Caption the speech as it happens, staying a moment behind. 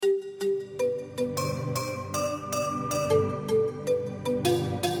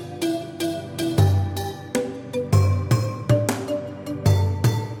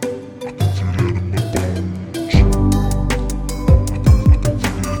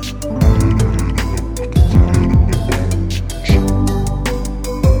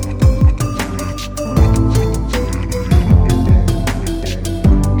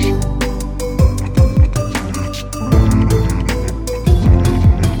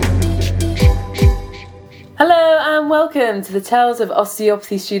welcome to the Tales of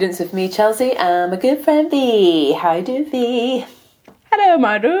Osteopathy Students with me, Chelsea, and my good friend V. How you doing, V? Hello,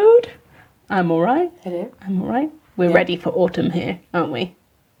 my dude. I'm alright. Hello. I'm alright. We're ready for autumn here, aren't we?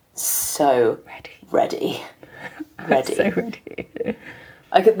 So ready. So ready.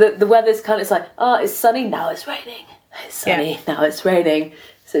 Like the weather's kind of, it's like, oh, it's sunny, now it's raining. It's sunny, now it's raining.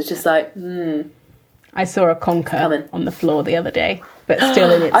 So it's just like, I saw a conker on the floor the other day, but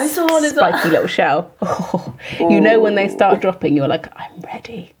still in its I saw one as well. spiky little shell. Oh, you know when they start dropping, you're like, I'm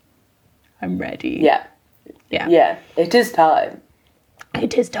ready. Yeah, it is time.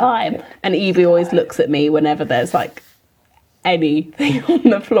 It is time. And Evie always looks at me whenever there's like anything on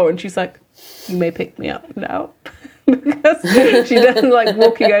the floor, and she's like, you may pick me up now. Because she doesn't like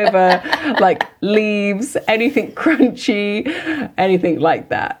walking over like leaves, anything crunchy, anything like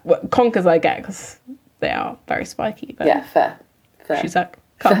that. Well, conkers I get because they are very spiky. But yeah, fair. She's like,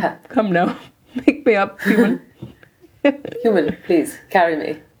 come now, pick me up, human. Human, please, carry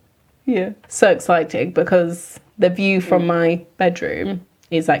me. Yeah. So exciting because the view from my bedroom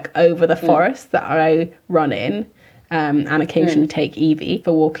is like over the forest that I run in, and occasionally take Evie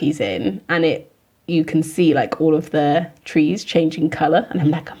for walkies in, and you can see like all of the trees changing colour, and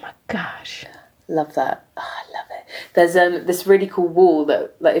I'm like, oh my gosh. Love that. Oh, I love it. There's this really cool wall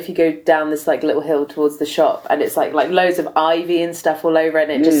that, like, if you go down this like little hill towards the shop, and it's like loads of ivy and stuff all over it,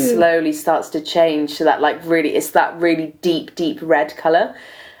 and it just slowly starts to change to that it's that really deep red colour.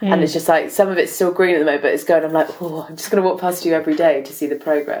 And it's just like, some of it's still green at the moment, but it's going, I'm like, oh, I'm just going to walk past you every day to see the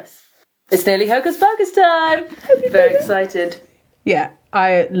progress. It's nearly Hocus Pocus time. Very excited. Yeah,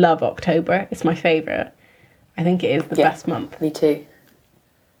 I love October. It's my favourite. I think it is the best month. Me too.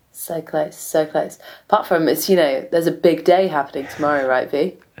 So close, so close. Apart from, it's, there's a big day happening tomorrow, right,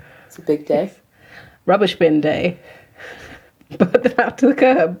 V? It's a big day. Rubbish bin day. Put them out to the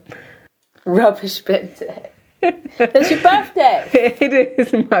curb. Rubbish bin day. It's your birthday. It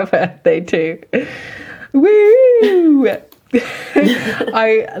is my birthday too. Woo!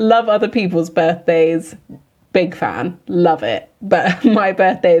 I love other people's birthdays. Big fan. Love it. But my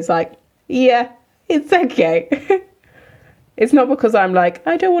birthday is like, yeah, it's okay. It's not because I'm like,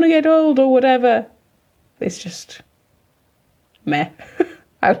 I don't want to get old or whatever. It's just meh.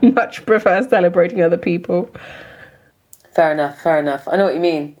 I much prefer celebrating other people. Fair enough. I know what you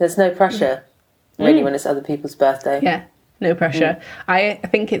mean. There's no pressure, really, when it's other people's birthday. Yeah, no pressure. I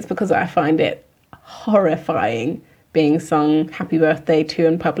think it's because I find it horrifying being sung happy birthday to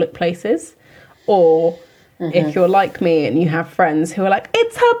in public places. Or if you're like me and you have friends who are like,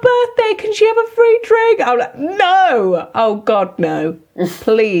 it's her birthday, can she have a free drink? I'm like, no! Oh, God, no.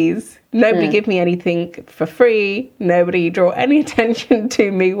 Please. Nobody give me anything for free. Nobody draw any attention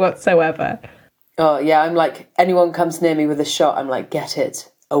to me whatsoever. Oh, yeah, I'm like, anyone comes near me with a shot, I'm like, get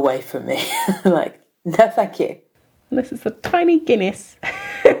it away from me. Like, no, thank you. Unless it's a tiny Guinness.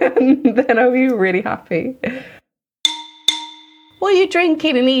 Then I'll be really happy. What are you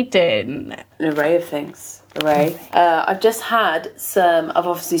drinking and eating? An array of things. I've just had I've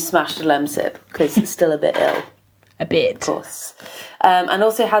obviously smashed a Lemsip because it's still a bit ill. A bit. Of course. And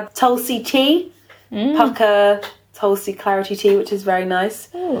also had Tulsi tea, Pucker Tulsi clarity tea, which is very nice.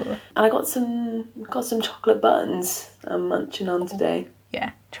 Ooh. And I got some chocolate buttons I'm munching on today.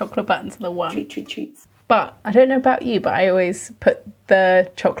 Yeah, chocolate buttons are the one. Treats. But I don't know about you, but I always put the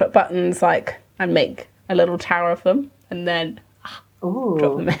chocolate buttons and make a little tower of them and then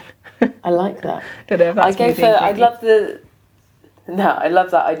drop them in. I like that. Don't know if that's I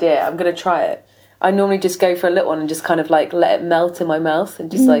love that idea. I'm going to try it. I normally just go for a little one and just kind of like let it melt in my mouth and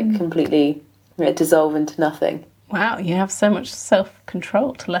just like completely dissolve into nothing. Wow, you have so much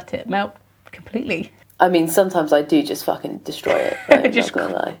self-control to let it melt completely. I mean, sometimes I do just fucking destroy it. I'm not going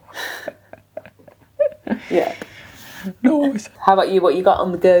to lie. Yeah. Nice. How about you? What you got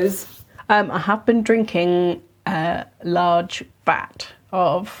on the goes? I have been drinking a large vat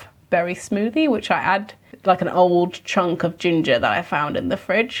of berry smoothie, which I add like an old chunk of ginger that I found in the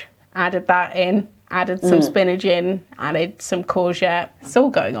fridge. Added that in, added some spinach in, added some courgette. It's all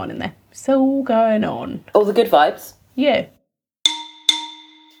going on in there. It's all going on. All the good vibes? Yeah.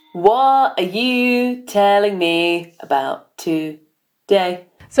 What are you telling me about today?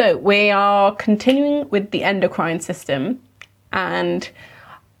 So we are continuing with the endocrine system, and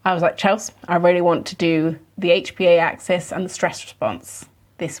I was like, Chelsea, I really want to do the HPA axis and the stress response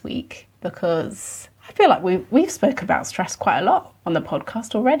this week because I feel like we've spoken about stress quite a lot on the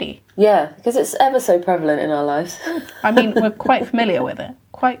podcast already. Yeah, because it's ever so prevalent in our lives. I mean, we're quite familiar with it.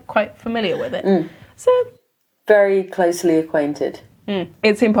 Quite familiar with it. So very closely acquainted.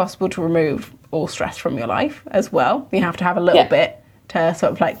 It's impossible to remove all stress from your life as well. You have to have a little bit to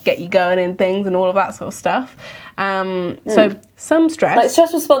sort of like get you going in things and all of that sort of stuff. So some stress. Like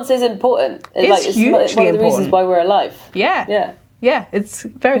stress response is important. It's hugely one of the reasons important. why we're alive. Yeah, it's a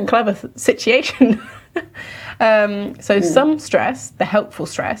very clever situation. Some stress, the helpful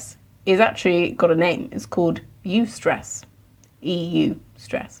stress, is actually got a name. It's called eustress, EU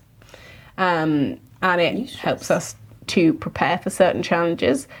stress. And it helps us to prepare for certain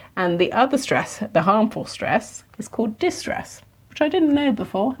challenges. And the other stress, the harmful stress, is called distress, which I didn't know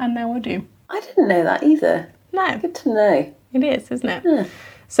before, and now I do. I didn't know that either. No. Good to know. It is, isn't it? Yeah.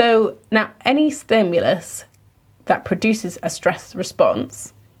 So now any stimulus that produces a stress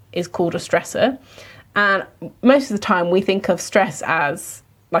response is called a stressor. And most of the time we think of stress as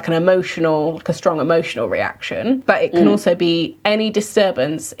like a strong emotional reaction, but it can also be any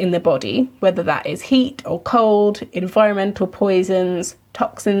disturbance in the body, whether that is heat or cold, environmental poisons,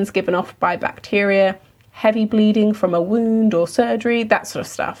 toxins given off by bacteria, heavy bleeding from a wound or surgery, that sort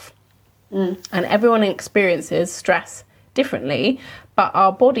of stuff. And everyone experiences stress differently, but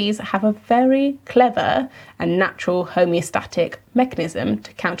our bodies have a very clever and natural homeostatic mechanism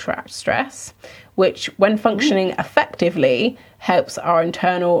to counteract stress, which, when functioning effectively, helps our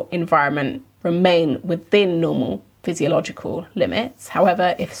internal environment remain within normal physiological limits.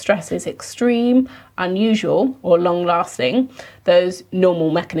 However, if stress is extreme, unusual, or long-lasting, those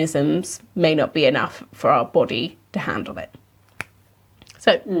normal mechanisms may not be enough for our body to handle it.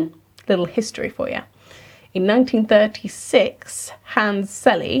 So, little history for you. In 1936, Hans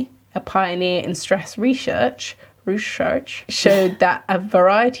Selye, a pioneer in stress research, showed that a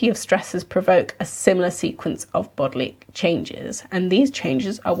variety of stresses provoke a similar sequence of bodily changes. And these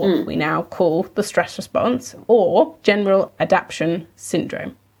changes are what we now call the stress response or general adaptation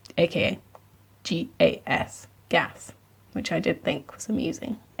syndrome, aka GAS, which I did think was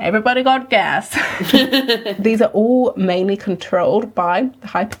amusing. Everybody got gas. These are all mainly controlled by the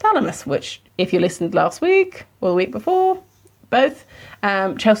hypothalamus, which, if you listened last week or the week before, both,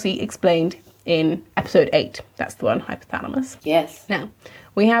 Chelsea explained in episode 8. That's the one, hypothalamus. Yes. Now,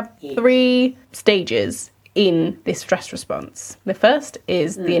 we have 3 stages in this stress response. The first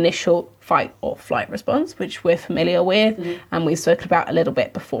is the initial fight or flight response, which we're familiar with and we've spoken about a little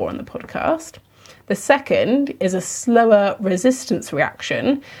bit before on the podcast. The second is a slower resistance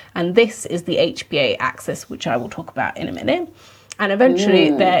reaction, and this is the HPA axis, which I will talk about in a minute. And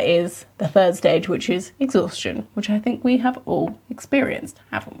eventually there is the third stage, which is exhaustion, which I think we have all experienced,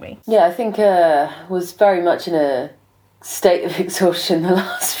 haven't we? Yeah, I think was very much in a state of exhaustion the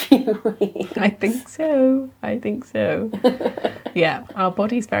last few weeks. I think so. Yeah, our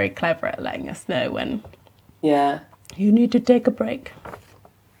body's very clever at letting us know when you need to take a break.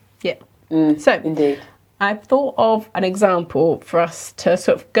 Yeah. So, indeed. I've thought of an example for us to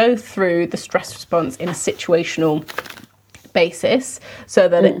sort of go through the stress response in a situational basis so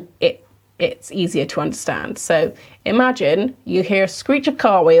that it's easier to understand. So imagine you hear a screech of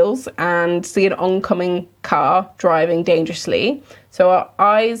car wheels and see an oncoming car driving dangerously. So our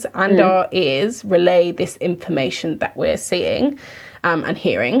eyes and our ears relay this information that we're seeing and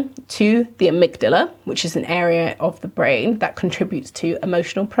hearing to the amygdala, which is an area of the brain that contributes to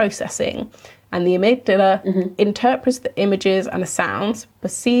emotional processing. And the amygdala interprets the images and the sounds,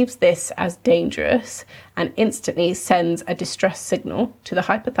 perceives this as dangerous, and instantly sends a distress signal to the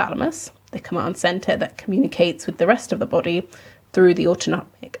hypothalamus, the command center that communicates with the rest of the body through the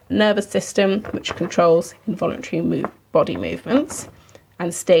autonomic nervous system, which controls involuntary body movements.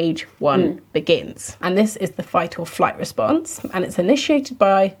 And stage 1 begins. And this is the fight or flight response, and it's initiated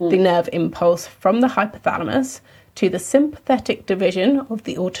by the nerve impulse from the hypothalamus to the sympathetic division of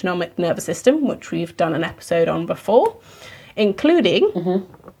the autonomic nervous system, which we've done an episode on before, including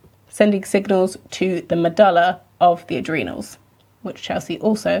sending signals to the medulla of the adrenals, which Chelsea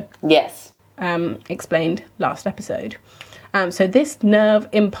also explained last episode. So this nerve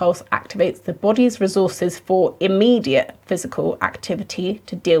impulse activates the body's resources for immediate physical activity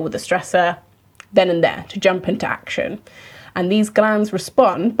to deal with the stressor then and there, to jump into action. And these glands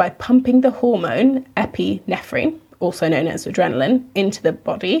respond by pumping the hormone epinephrine, also known as adrenaline, into the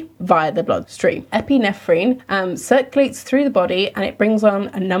body via the bloodstream. Epinephrine circulates through the body and it brings on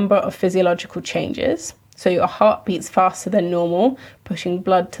a number of physiological changes. So your heart beats faster than normal, pushing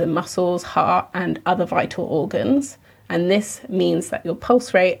blood to the muscles, heart, and other vital organs. And this means that your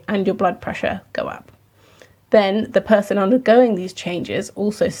pulse rate and your blood pressure go up. Then the person undergoing these changes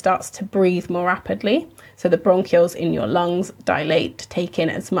also starts to breathe more rapidly. So the bronchioles in your lungs dilate to take in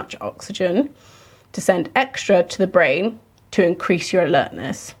as much oxygen, to send extra to the brain to increase your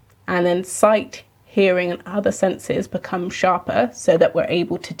alertness. And then sight, hearing, and other senses become sharper so that we're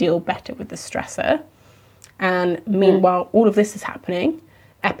able to deal better with the stressor. And meanwhile, all of this is happening.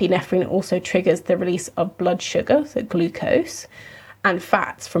 Epinephrine also triggers the release of blood sugar, so glucose, and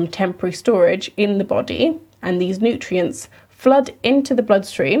fats from temporary storage in the body. And these nutrients flood into the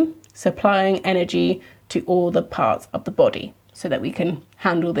bloodstream, supplying energy to all the parts of the body so that we can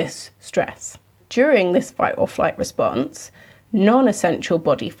handle this stress. During this fight or flight response, non-essential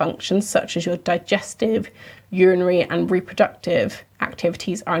body functions such as your digestive, urinary and reproductive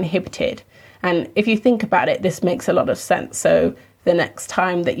activities are inhibited. And if you think about it, this makes a lot of sense. So the next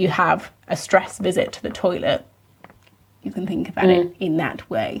time that you have a stress visit to the toilet, you can think about it in that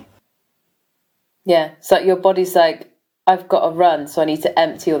way. Yeah, it's like your body's like, I've got to run, so I need to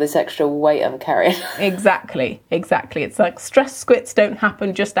empty all this extra weight I'm carrying. Exactly. It's like stress squits don't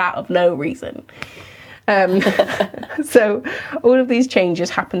happen just out of no reason. So all of these changes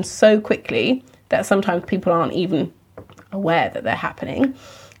happen so quickly that sometimes people aren't even aware that they're happening.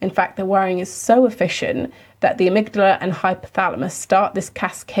 In fact, the wiring is so efficient that the amygdala and hypothalamus start this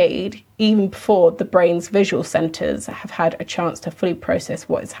cascade even before the brain's visual centres have had a chance to fully process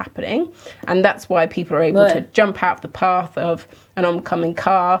what is happening. And that's why people are able to jump out the path of an oncoming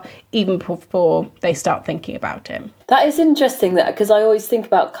car even before they start thinking about it. That is interesting, that because I always think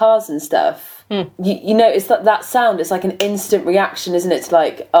about cars and stuff. You notice that sound, it's like an instant reaction, isn't it, to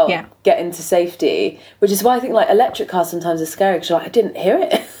like, get into safety, which is why I think like electric cars sometimes are scary, because like, I didn't hear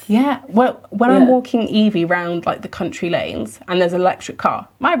it. Yeah, well, when I'm walking Evie round like the country lanes and there's an electric car,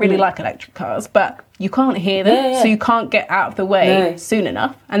 I really like electric cars, but you can't hear them, so you can't get out of the way soon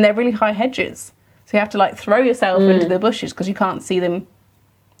enough, and they're really high hedges, so you have to like throw yourself into the bushes because you can't see them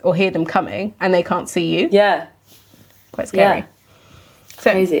or hear them coming, and they can't see you. Yeah. Quite scary. Yeah.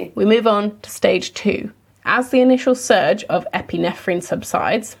 So crazy. We move on to stage 2. As the initial surge of epinephrine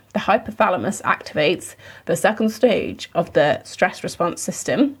subsides, the hypothalamus activates the second stage of the stress response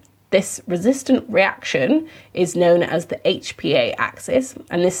system. This resistant reaction is known as the HPA axis,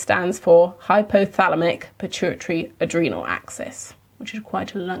 and this stands for hypothalamic pituitary adrenal axis, which is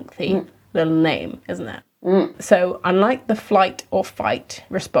quite a lengthy little name, isn't it? So unlike the flight or fight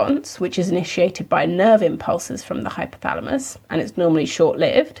response, which is initiated by nerve impulses from the hypothalamus, and it's normally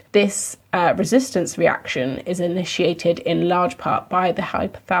short-lived, this resistance reaction is initiated in large part by the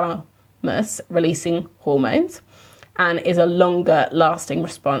hypothalamus releasing hormones, and is a longer lasting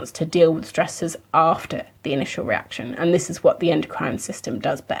response to deal with stresses after the initial reaction. And this is what the endocrine system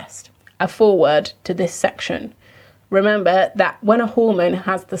does best. A foreword to this section. Remember that when a hormone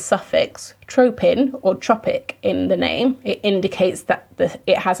has the suffix tropin or tropic in the name, it indicates that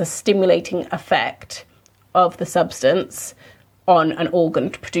it has a stimulating effect of the substance on an organ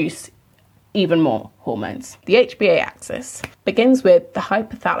to produce even more hormones. The HPA axis begins with the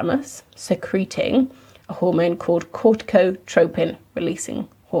hypothalamus secreting a hormone called corticotropin releasing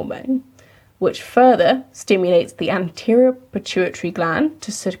hormone, which further stimulates the anterior pituitary gland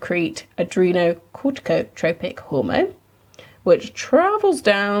to secrete adrenocorticotropic hormone, which travels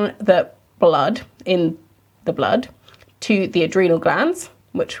down the blood, to the adrenal glands,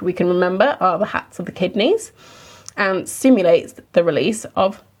 which we can remember are the hats of the kidneys, and stimulates the release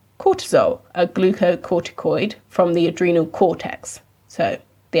of cortisol, a glucocorticoid from the adrenal cortex, so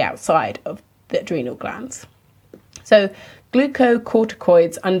the outside of the adrenal glands. So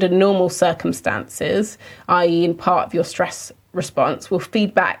glucocorticoids under normal circumstances, i.e. in part of your stress response, will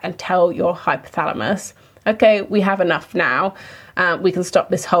feed back and tell your hypothalamus, okay, we have enough now, we can stop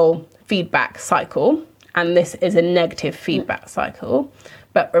this whole feedback cycle, and this is a negative feedback cycle.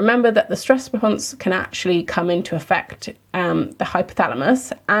 But remember that the stress response can actually come into effect the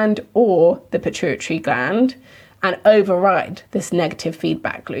hypothalamus and or the pituitary gland and override this negative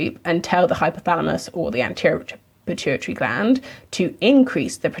feedback loop and tell the hypothalamus or the anterior pituitary gland to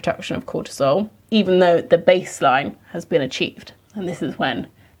increase the production of cortisol, even though the baseline has been achieved. And this is when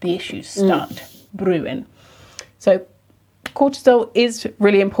the issues start brewing. So cortisol is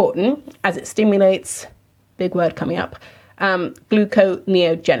really important as it stimulates, big word coming up,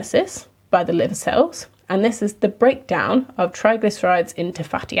 gluconeogenesis by the liver cells. And this is the breakdown of triglycerides into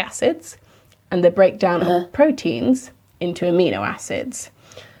fatty acids and the breakdown of proteins into amino acids.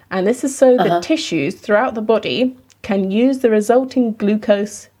 And this is so the tissues throughout the body can use the resulting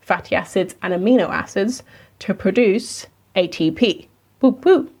glucose, fatty acids and amino acids to produce ATP. Boop,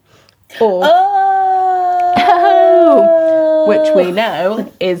 boop. Or, which we know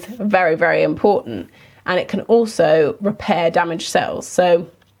is very, very important. And it can also repair damaged cells. So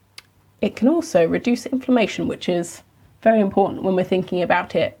it can also reduce inflammation, which is very important when we're thinking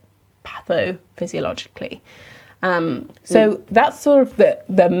about it pathophysiologically. So that's sort of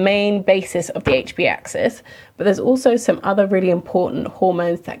the main basis of the HPA axis, but there's also some other really important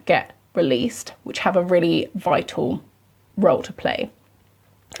hormones that get released, which have a really vital role to play.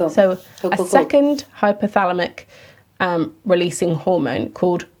 Cool. So Cool. second hypothalamic releasing hormone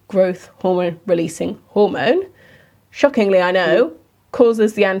called growth hormone releasing hormone, shockingly I know,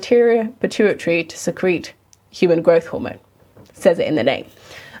 causes the anterior pituitary to secrete human growth hormone. It says it in the name.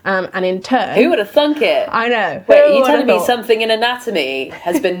 And in turn... Who would have thunk it? I know. Wait, are you telling me something in anatomy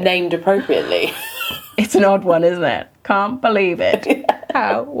has been named appropriately? It's an odd one, isn't it? Can't believe it.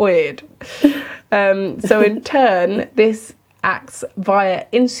 How weird. So in turn, this acts via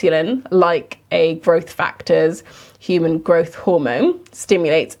insulin, like a growth factor's human growth hormone,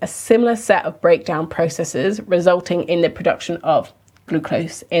 stimulates a similar set of breakdown processes, resulting in the production of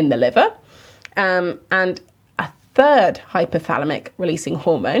glucose in the liver. And a third hypothalamic releasing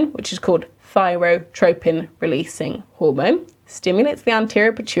hormone, which is called thyrotropin releasing hormone, stimulates the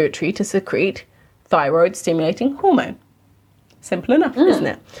anterior pituitary to secrete thyroid stimulating hormone. Simple enough, isn't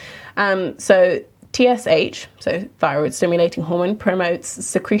it? So TSH, so thyroid stimulating hormone, promotes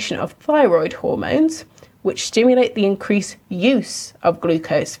secretion of thyroid hormones, which stimulate the increased use of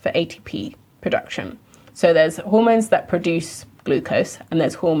glucose for ATP production. So there's hormones that produce glucose, and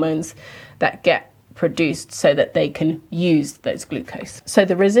there's hormones that get produced so that they can use those glucose. So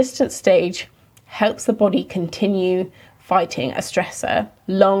the resistance stage helps the body continue fighting a stressor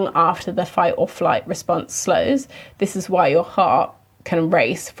long after the fight or flight response slows. This is why your heart can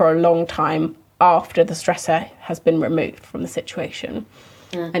race for a long time after the stressor has been removed from the situation.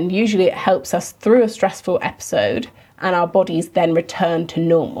 And usually it helps us through a stressful episode and our bodies then return to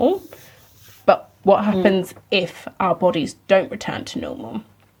normal. But what happens if our bodies don't return to normal?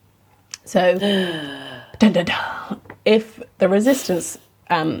 So, if the resistance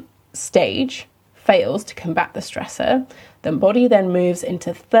stage fails to combat the stressor, the body then moves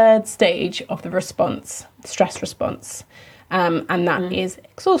into third stage of the response, stress response. And that is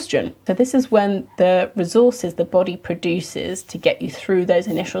exhaustion. So this is when the resources the body produces to get you through those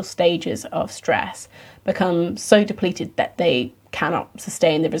initial stages of stress become so depleted that they cannot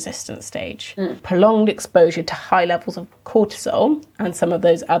sustain the resistance stage. Prolonged exposure to high levels of cortisol and some of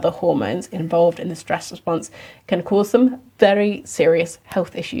those other hormones involved in the stress response can cause some very serious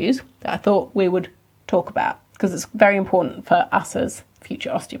health issues that I thought we would talk about, because it's very important for us as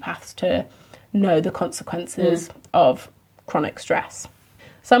future osteopaths to know the consequences of chronic stress.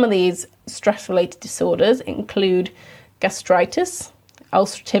 Some of these stress-related disorders include gastritis,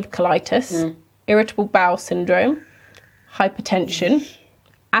 ulcerative colitis, irritable bowel syndrome, hypertension,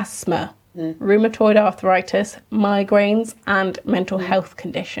 asthma, rheumatoid arthritis, migraines, and mental health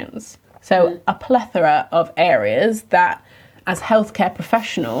conditions. So a plethora of areas that, as healthcare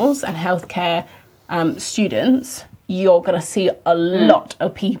professionals and healthcare students, you're going to see a lot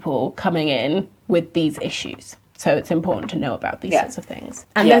of people coming in with these issues. So it's important to know about these sorts of things.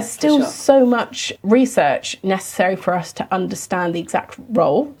 And there's still so much research necessary for us to understand the exact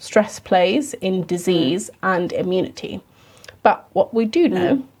role stress plays in disease and immunity. But what we do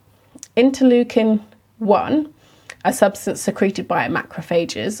know, interleukin-1, a substance secreted by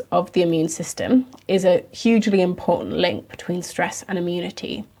macrophages of the immune system, is a hugely important link between stress and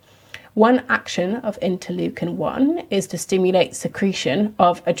immunity. One action of interleukin-1 is to stimulate secretion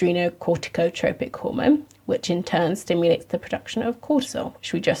of adrenocorticotropic hormone, which in turn stimulates the production of cortisol,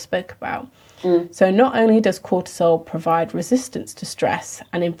 which we just spoke about. So not only does cortisol provide resistance to stress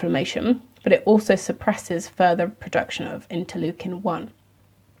and inflammation, but it also suppresses further production of interleukin-1.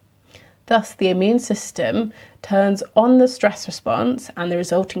 Thus, the immune system turns on the stress response, and the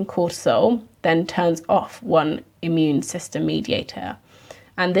resulting cortisol then turns off one immune system mediator.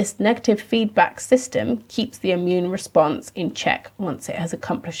 And this negative feedback system keeps the immune response in check once it has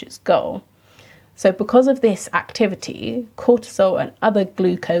accomplished its goal. So because of this activity, cortisol and other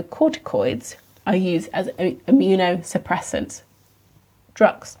glucocorticoids are used as immunosuppressant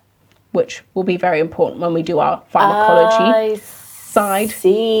drugs, which will be very important when we do our pharmacology side of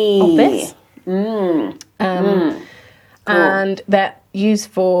this. And they're used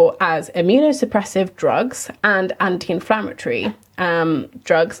as immunosuppressive drugs and anti-inflammatory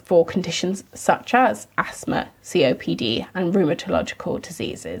drugs for conditions such as asthma, COPD, and rheumatological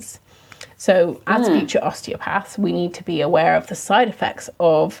diseases. So as future osteopaths, we need to be aware of the side effects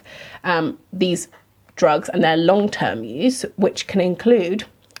of these drugs and their long-term use, which can include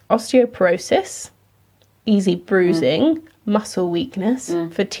osteoporosis, easy bruising, muscle weakness,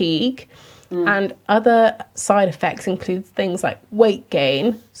 fatigue, and other side effects include things like weight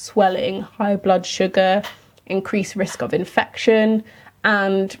gain, swelling, high blood sugar, increased risk of infection,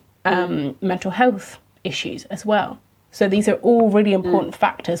 and mental health issues as well. So these are all really important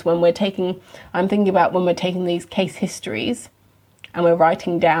factors when we're taking, I'm thinking about when we're taking these case histories and we're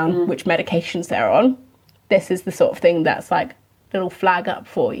writing down which medications they're on, this is the sort of thing that's like a little flag up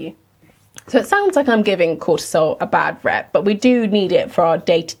for you. So it sounds like I'm giving cortisol a bad rep, but we do need it for our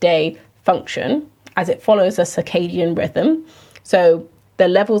day-to-day function as it follows a circadian rhythm. So the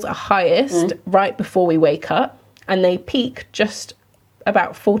levels are highest right before we wake up, and they peak just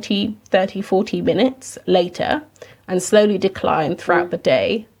about 40 minutes later and slowly decline throughout the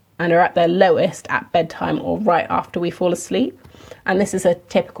day and are at their lowest at bedtime or right after we fall asleep. And this is a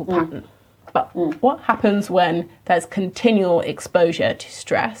typical pattern. But what happens when there's continual exposure to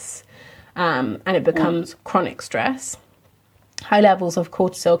stress and it becomes chronic stress? High levels of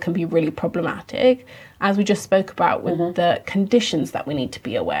cortisol can be really problematic, as we just spoke about with the conditions that we need to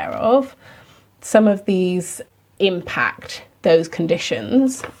be aware of. Some of these impact those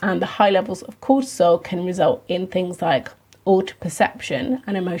conditions, and the high levels of cortisol can result in things like altered perception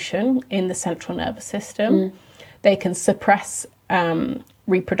and emotion in the central nervous system. They can suppress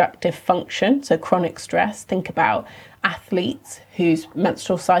reproductive function, so chronic stress. Think about athletes whose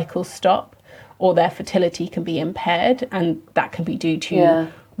menstrual cycles stop or their fertility can be impaired, and that can be due to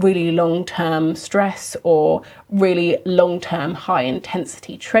really long-term stress or really long-term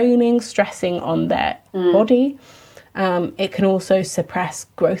high-intensity training, stressing on their body. It can also suppress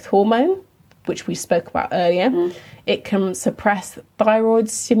growth hormone, which we spoke about earlier. It can suppress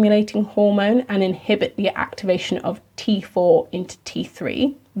thyroid-stimulating hormone and inhibit the activation of T4 into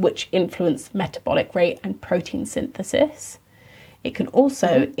T3, which influence metabolic rate and protein synthesis. It can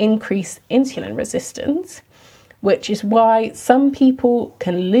also increase insulin resistance, which is why some people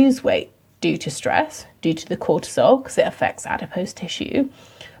can lose weight due to stress, due to the cortisol, because it affects adipose tissue.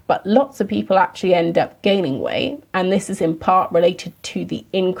 But lots of people actually end up gaining weight, and this is in part related to the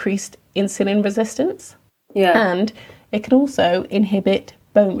increased insulin resistance. And it can also inhibit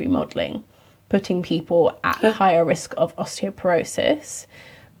bone remodeling, putting people at higher risk of osteoporosis,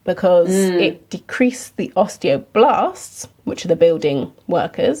 because it decreases the osteoblasts, which are the building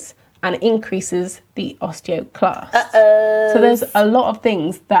workers, and increases the osteoclasts. So there's a lot of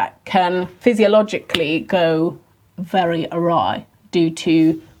things that can physiologically go very awry due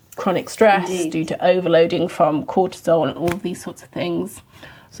to chronic stress, due to overloading from cortisol and all of these sorts of things.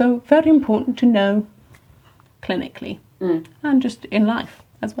 So very important to know clinically and just in life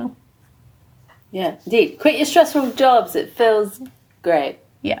as well. Yeah, indeed. Quit your stressful jobs. It feels great.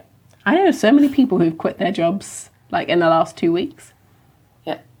 Yeah. I know so many people who've quit their jobs like in the last 2 weeks.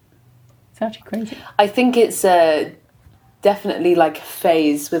 Yeah. It's actually crazy. I think it's definitely like a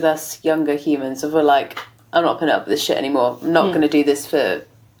phase with us younger humans of we're like, I'm not putting up with this shit anymore. I'm not going to do this for,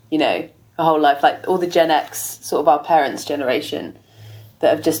 you know, a whole life. Like all the Gen X, sort of our parents' generation,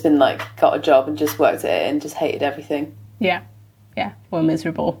 that have just been like, got a job and just worked at it and just hated everything. Yeah. Yeah. Were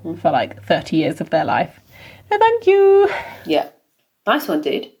miserable for like 30 years of their life. No, thank you. Yeah. Nice one,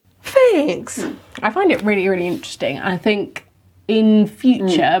 dude. Thanks. I find it really, really interesting. I think in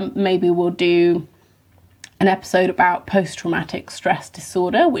future, maybe we'll do an episode about post-traumatic stress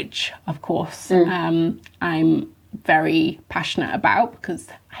disorder, which, of course, I'm very passionate about because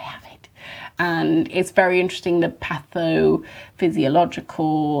I have it. And it's very interesting, the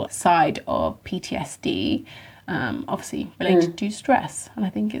pathophysiological side of PTSD, obviously related to stress. And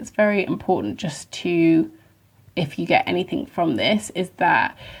I think it's very important just to, if you get anything from this, is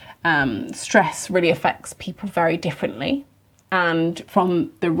that stress really affects people very differently. And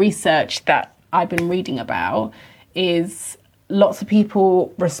from the research that I've been reading about, is lots of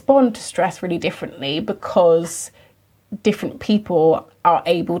people respond to stress really differently because different people are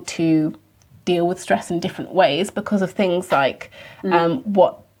able to deal with stress in different ways because of things like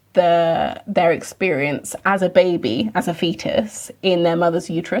what their experience as a baby, as a fetus in their mother's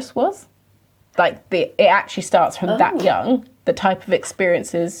uterus was. Like it actually starts from that young, the type of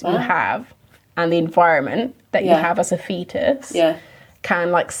experiences you have and the environment that you have as a fetus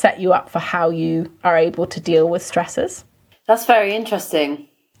can like set you up for how you are able to deal with stresses. That's very interesting.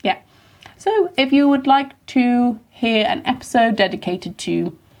 Yeah. So if you would like to hear an episode dedicated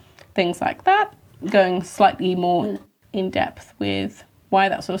to things like that, going slightly more in depth with why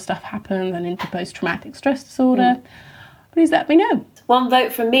that sort of stuff happens and into post-traumatic stress disorder, please let me know. One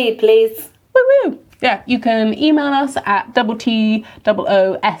vote from me, please. Woo-woo. Yeah, you can email us at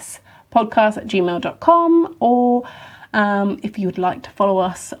TTOOspodcast@gmail.com, or if you would like to follow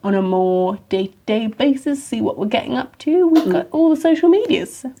us on a more day-to-day basis, see what we're getting up to, we've got all the social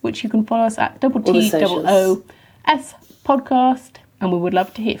medias, which you can follow us at TTOOS podcast, and we would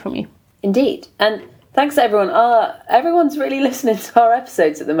love to hear from you. Indeed. And thanks to everyone. Everyone's really listening to our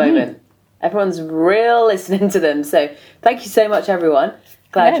episodes at the moment. Everyone's listening to them. So thank you so much, everyone.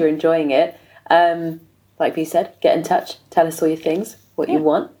 Glad you're enjoying it. like we said, get in touch, tell us all your things, what you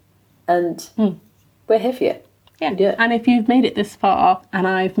want, and we're here for you. Yeah. And if you've made it this far and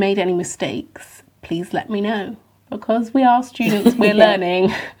I've made any mistakes, please let me know, because we are students, we're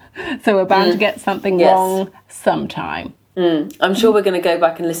learning, so we're bound to get something wrong sometime. I'm sure we're going to go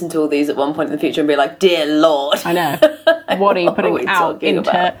back and listen to all these at one point in the future and be like, dear Lord. I know. What are you putting out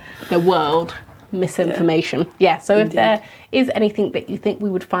into the world? Misinformation. Yeah, so if there is anything that you think we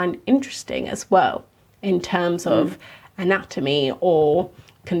would find interesting as well in terms of anatomy or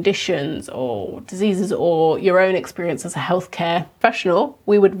conditions or diseases or your own experience as a healthcare professional,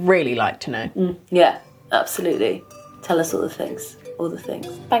 we would really like to know. Yeah, absolutely. Tell us all the things.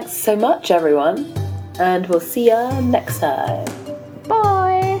 Thanks so much, everyone. And we'll see ya next time.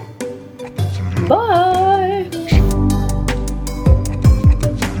 Bye. Bye.